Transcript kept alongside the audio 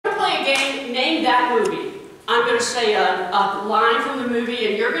naming that movie. I'm going to say a line from the movie,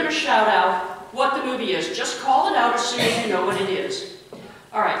 and you're going to shout out what the movie is. Just call it out as soon as you know what it is.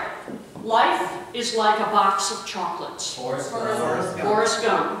 All right. Life is like a box of chocolates. Forrest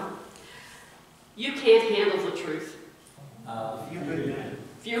Gump. You can't handle the truth.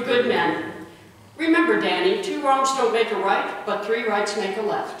 Few good men. Remember, Danny, 2 wrongs don't make a right, but 3 rights make a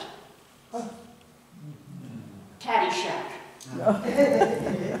left. Caddyshack.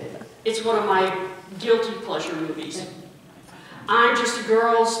 It's one of my guilty pleasure movies. I'm just a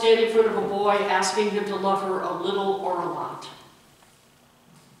girl standing in front of a boy asking him to love her a little or a lot.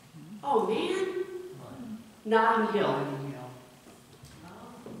 Oh man, Notting Hill.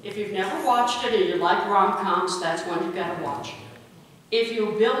 If you've never watched it and you like rom-coms, that's one you've got to watch. If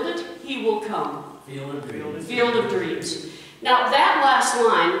you build it, he will come. Field of Dreams. Now that last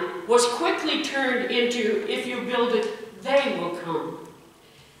line was quickly turned into, if you build it, they will come.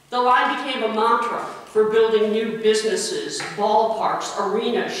 The line became a mantra for building new businesses, ballparks,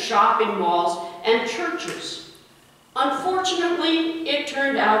 arenas, shopping malls, and churches. Unfortunately, it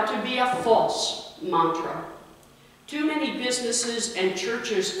turned out to be a false mantra. Too many businesses and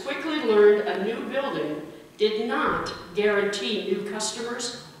churches quickly learned a new building did not guarantee new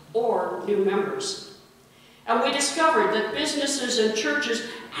customers or new members. And we discovered that businesses and churches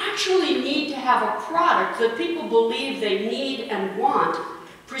actually need to have a product that people believe they need and want,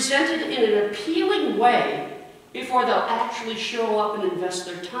 presented in an appealing way before they'll actually show up and invest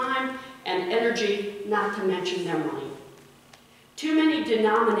their time and energy, not to mention their money. Too many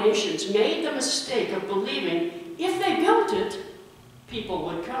denominations made the mistake of believing if they built it, people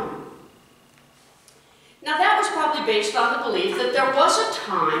would come. Now that was probably based on the belief that there was a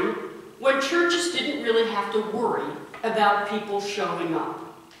time when churches didn't really have to worry about people showing up.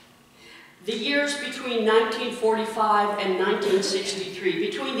 The years between 1945 and 1963,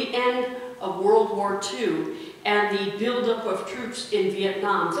 between the end of World War II and the buildup of troops in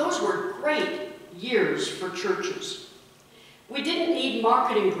Vietnam, those were great years for churches. We didn't need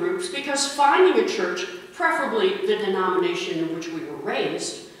marketing groups because finding a church, preferably the denomination in which we were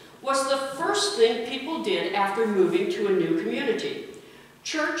raised, was the first thing people did after moving to a new community.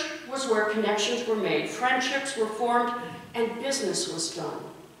 Church was where connections were made, friendships were formed, and business was done.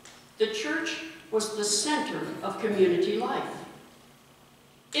 The church was the center of community life.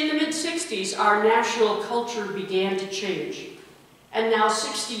 In the mid-60s, our national culture began to change. And now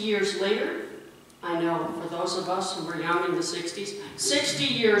 60 years later, I know for those of us who were young in the 60s, 60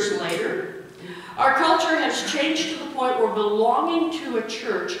 years later, our culture has changed to the point where belonging to a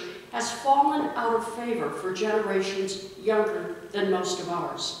church has fallen out of favor for generations younger than most of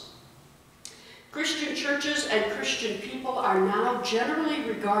ours. Christian churches and Christian people are now generally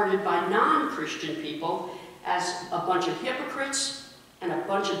regarded by non-Christian people as a bunch of hypocrites and a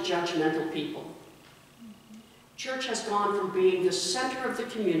bunch of judgmental people. Church has gone from being the center of the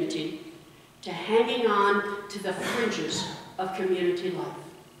community to hanging on to the fringes of community life.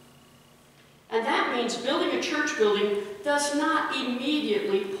 And that means building a church building does not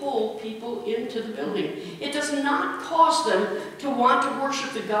immediately pull people into the building. It does not cause them to want to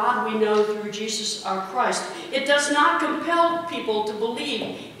worship the God we know through Jesus our Christ. It does not compel people to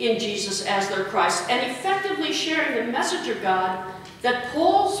believe in Jesus as their Christ and effectively sharing the message of God that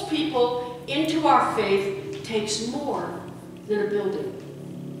pulls people into our faith takes more than a building.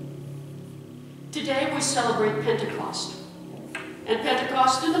 Today we celebrate Pentecost. And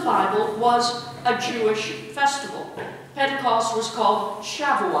Pentecost in the Bible was a Jewish festival. Pentecost was called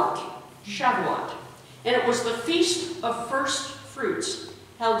Shavuot. And it was the Feast of First Fruits,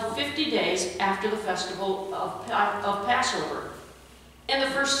 held 50 days after the festival of Passover. In the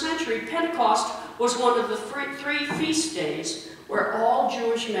first century, Pentecost was one of the three feast days where all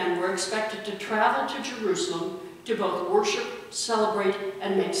Jewish men were expected to travel to Jerusalem to both worship, celebrate,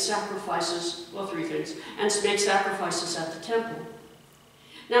 and make sacrifices, well, 3 things, and make sacrifices at the temple.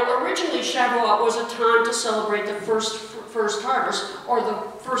 Now, originally, Shavuot was a time to celebrate the first harvest, or the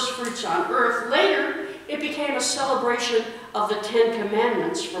first fruits on earth. Later, it became a celebration of the 10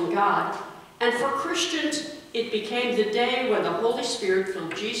 Commandments from God. And for Christians, it became the day when the Holy Spirit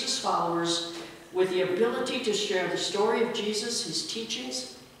filled Jesus' followers with the ability to share the story of Jesus, his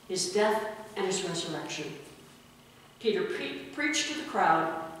teachings, his death, and his resurrection. Peter preached to the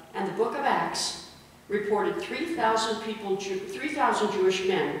crowd, and the book of Acts reported 3,000 Jewish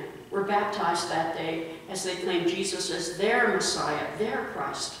men were baptized that day as they claimed Jesus as their Messiah, their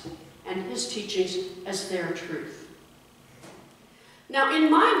Christ, and his teachings as their truth. Now, in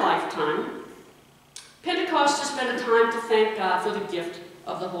my lifetime, Pentecost has been a time to thank God for the gift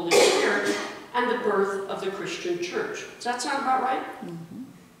of the Holy Spirit and the birth of the Christian church. Does that sound about right? Mm-hmm.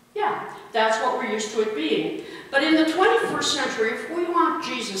 Yeah. That's what we're used to it being. But in the 21st century, if we want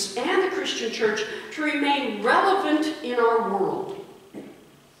Jesus and the Christian church to remain relevant in our world,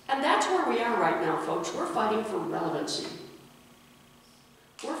 and that's where we are right now, folks, we're fighting for relevancy.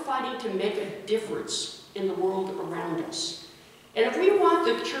 We're fighting to make a difference in the world around us. And if we want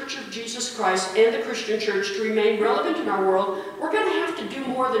the Church of Jesus Christ and the Christian church to remain relevant in our world, we're going to have to do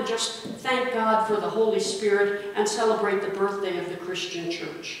more than just thank God for the Holy Spirit and celebrate the birthday of the Christian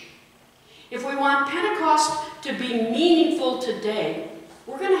church. If we want Pentecost to be meaningful today,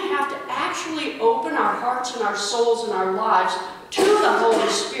 we're going to have to actually open our hearts and our souls and our lives to the Holy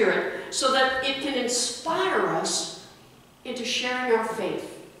Spirit so that it can inspire us into sharing our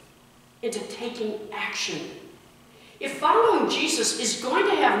faith, into taking action. If following Jesus is going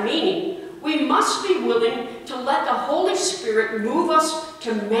to have meaning, we must be willing to let the Holy Spirit move us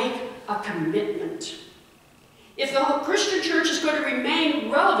to make a commitment. If the Christian church is going to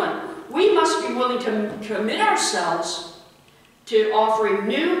remain relevant, we must be willing to commit ourselves to offering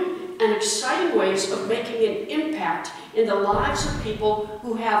new and exciting ways of making an impact in the lives of people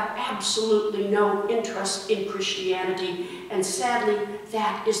who have absolutely no interest in Christianity. And sadly,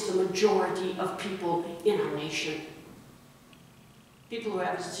 that is the majority of people in our nation. People who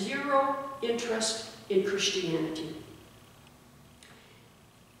have zero interest in Christianity.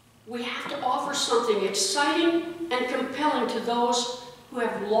 We have to offer something exciting and compelling to those who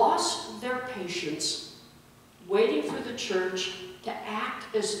have lost their patience, waiting for the church to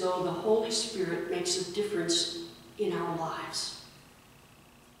act as though the Holy Spirit makes a difference in our lives.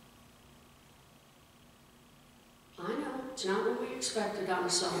 I know, it's not what we expected on a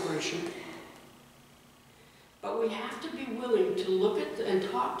celebration. But we have to be willing to look at and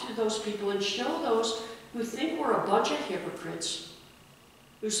talk to those people and show those who think we're a bunch of hypocrites,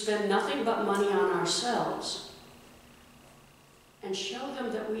 who spend nothing but money on ourselves, and show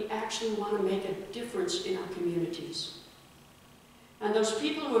them that we actually want to make a difference in our communities. And those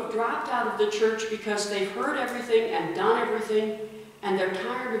people who have dropped out of the church because they've heard everything and done everything, and they're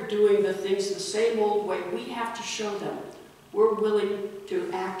tired of doing the things the same old way, we have to show them we're willing to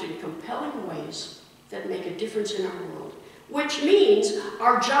act in compelling ways that make a difference in our world. Which means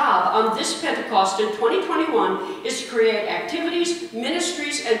our job on this Pentecost in 2021 is to create activities,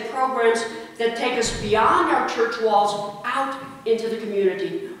 ministries, and programs that take us beyond our church walls out into the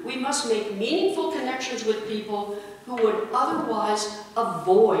community. We must make meaningful connections with people who would otherwise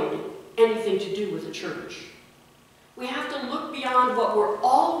avoid anything to do with the church. We have to look beyond what we're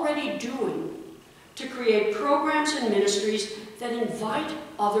already doing to create programs and ministries that invite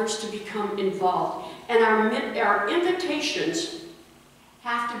others to become involved. And our invitations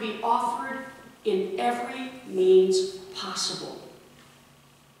have to be offered in every means possible.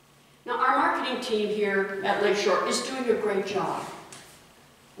 Now, our marketing team here at Lakeshore is doing a great job.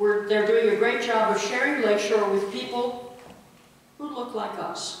 They're doing a great job of sharing Lakeshore with people who look like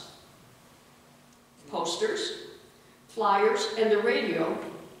us. Posters, flyers, and the radio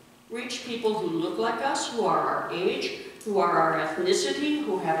reach people who look like us, who are our age, who are our ethnicity,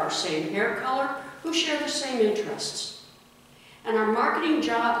 who have our same hair color, who share the same interests. And our marketing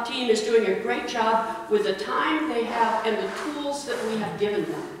team is doing a great job with the time they have and the tools that we have given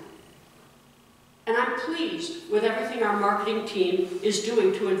them. And I'm pleased with everything our marketing team is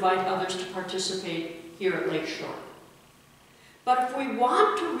doing to invite others to participate here at Lakeshore. But if we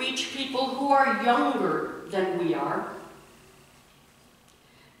want to reach people who are younger than we are,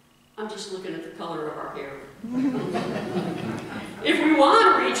 I'm just looking at the color of our hair. If we want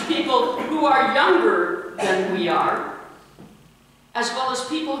to reach people who are younger than we are, as well as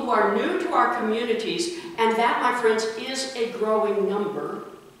people who are new to our communities, and that, my friends, is a growing number,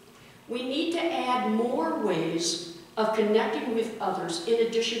 we need to add more ways of connecting with others in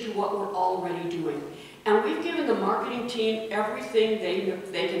addition to what we're already doing. And we've given the marketing team everything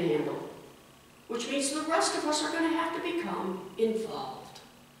they can handle, which means the rest of us are going to have to become involved.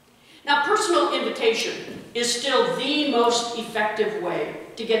 Now, personal invitation is still the most effective way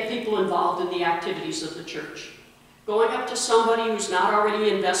to get people involved in the activities of the church. Going up to somebody who's not already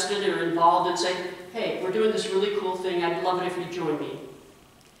invested or involved and saying, hey, we're doing this really cool thing, I'd love it if you'd join me.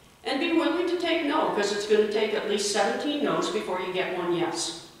 And be willing to take no, because it's going to take at least 17 no's before you get one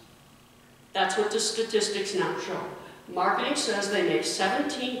yes. That's what the statistics now show. Marketing says they make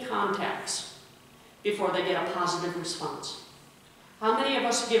 17 contacts before they get a positive response. How many of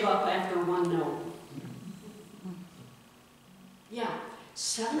us give up after one no? Yeah,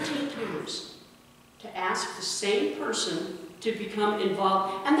 17 times to ask the same person to become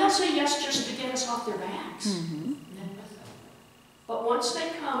involved, and they'll say yes just to get us off their backs. Mm-hmm. But once they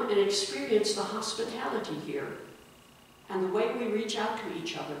come and experience the hospitality here and the way we reach out to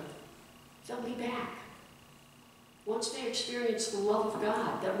each other, they'll be back. Once they experience the love of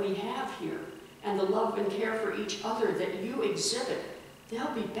God that we have here, and the love and care for each other that you exhibit,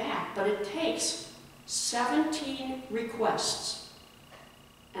 they'll be back. But it takes 17 requests.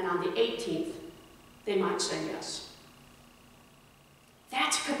 And on the 18th, they might say yes.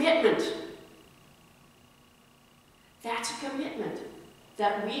 That's commitment. That's a commitment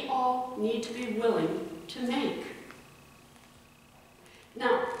that we all need to be willing to make.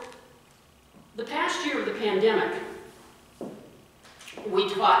 Now, the past year of the pandemic, we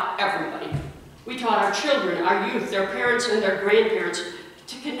taught everybody. We taught our children, our youth, their parents, and their grandparents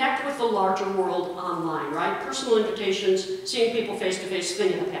to connect with the larger world online, right? Personal invitations, seeing people face-to-face,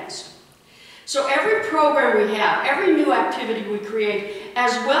 thing in the past. So every program we have, every new activity we create,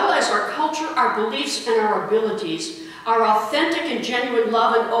 as well as our culture, our beliefs, and our abilities, our authentic and genuine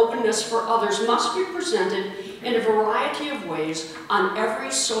love and openness for others must be presented in a variety of ways on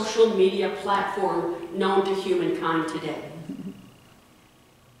every social media platform known to humankind today.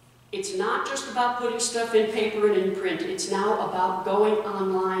 It's not just about putting stuff in paper and in print. It's now about going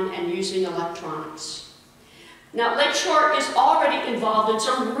online and using electronics. Now, Lakeshore is already involved in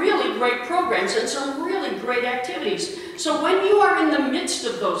some really great programs and some really great activities. So when you are in the midst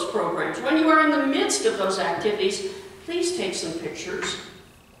of those programs, when you are in the midst of those activities, please take some pictures.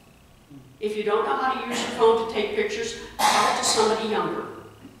 If you don't know how to use your phone to take pictures, talk to somebody younger.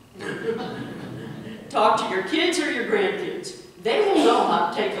 Talk to your kids or your grandkids. They will know how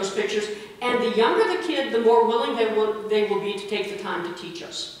to take those pictures, and the younger the kid, the more willing they will be to take the time to teach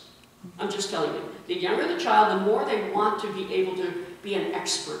us. I'm just telling you. The younger the child, the more they want to be able to be an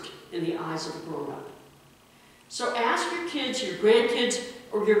expert in the eyes of a grown-up. So ask your kids, your grandkids,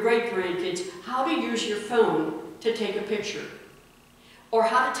 or your great-grandkids how to use your phone to take a picture. Or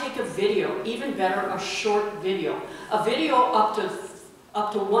how to take a video, even better, a short video. A video up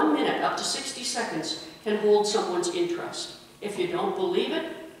to 1 minute, up to 60 seconds, can hold someone's interest. If you don't believe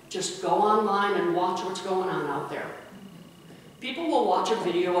it, just go online and watch what's going on out there. People will watch a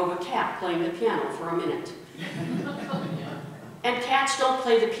video of a cat playing the piano for a minute. And cats don't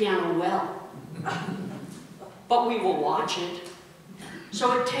play the piano well. But we will watch it.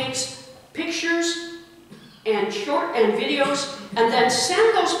 So it takes pictures and videos, and then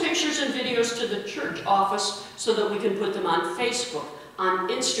send those pictures and videos to the church office so that we can put them on Facebook, on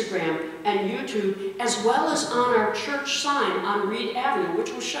Instagram and YouTube, as well as on our church sign on Reed Avenue,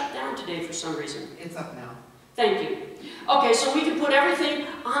 which was shut down today for some reason. It's up now. Thank you. Okay, so we can put everything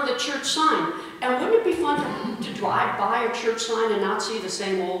on the church sign. And wouldn't it be fun to drive by a church sign and not see the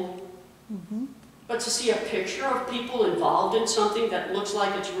same old? Mm-hmm. But to see a picture of people involved in something that looks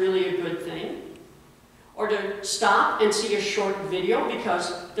like it's really a good thing? Or to stop and see a short video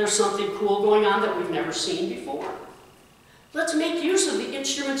because there's something cool going on that we've never seen before? Let's make use of the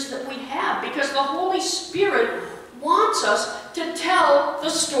instruments that we have, because the Holy Spirit wants us to tell the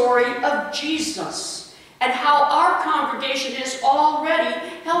story of Jesus and how our congregation is already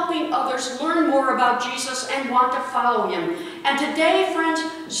helping others learn more about Jesus and want to follow him. And today, friends,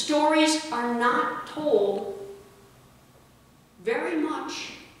 stories are not told very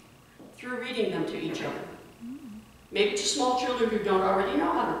much through reading them to each other. Maybe to small children who don't already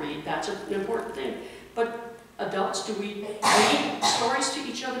know how to read. That's an important thing. But adults, do we read stories to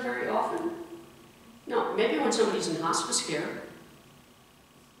each other very often? No, maybe when somebody's in hospice care.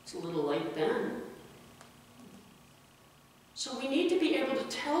 It's a little late then. So we need to be able to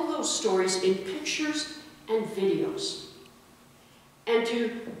tell those stories in pictures and videos.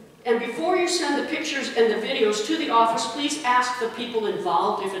 And before you send the pictures and the videos to the office, please ask the people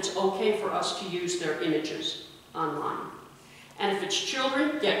involved if it's okay for us to use their images online. And if it's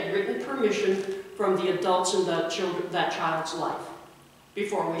children, get written permission from the adults in that child's life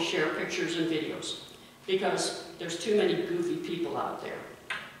before we share pictures and videos, because there's too many goofy people out there.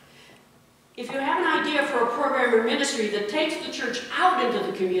 If you have an idea for a program or ministry that takes the church out into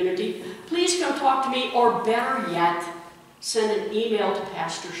the community, please come talk to me, or better yet, send an email to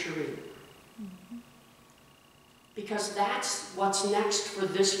Pastor Cherie. Because that's what's next for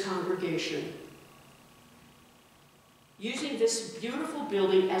this congregation. Using this beautiful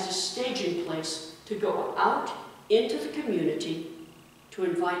building as a staging place to go out into the community to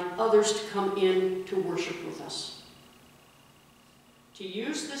invite others to come in to worship with us. To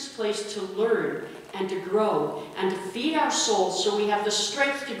use this place to learn and to grow and to feed our souls so we have the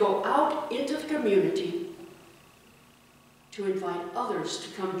strength to go out into the community to invite others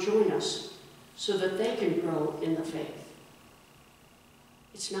to come join us so that they can grow in the faith.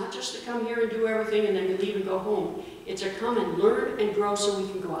 It's not just to come here and do everything and then leave and go home. It's to come and learn and grow so we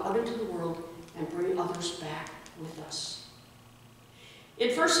can go out into the world and bring others back with us. In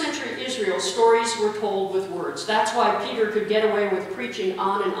first century Israel, stories were told with words. That's why Peter could get away with preaching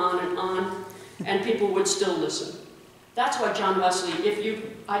on and on and on, and people would still listen. That's why John Wesley,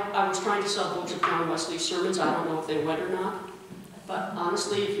 I was trying to sell books of John Wesley's sermons. I don't know if they went or not. But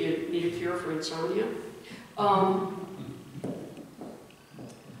honestly, if you need a cure for insomnia,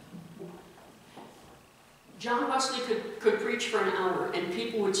 John Wesley could preach for an hour and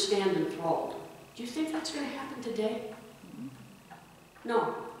people would stand enthralled. Do you think that's going to happen today?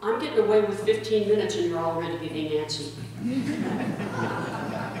 No. I'm getting away with 15 minutes and you're already getting antsy.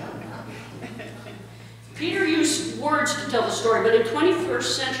 Peter used words to tell the story, but in 21st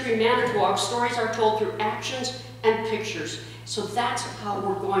century Manitowoc, stories are told through actions and pictures. So that's how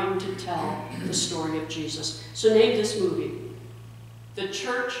we're going to tell the story of Jesus. So name this movie. The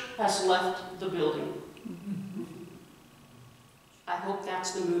church has left the building. I hope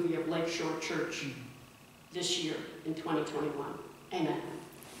that's the movie of Lakeshore Church this year in 2021. Amen.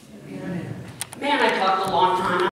 Man, I talked a long time.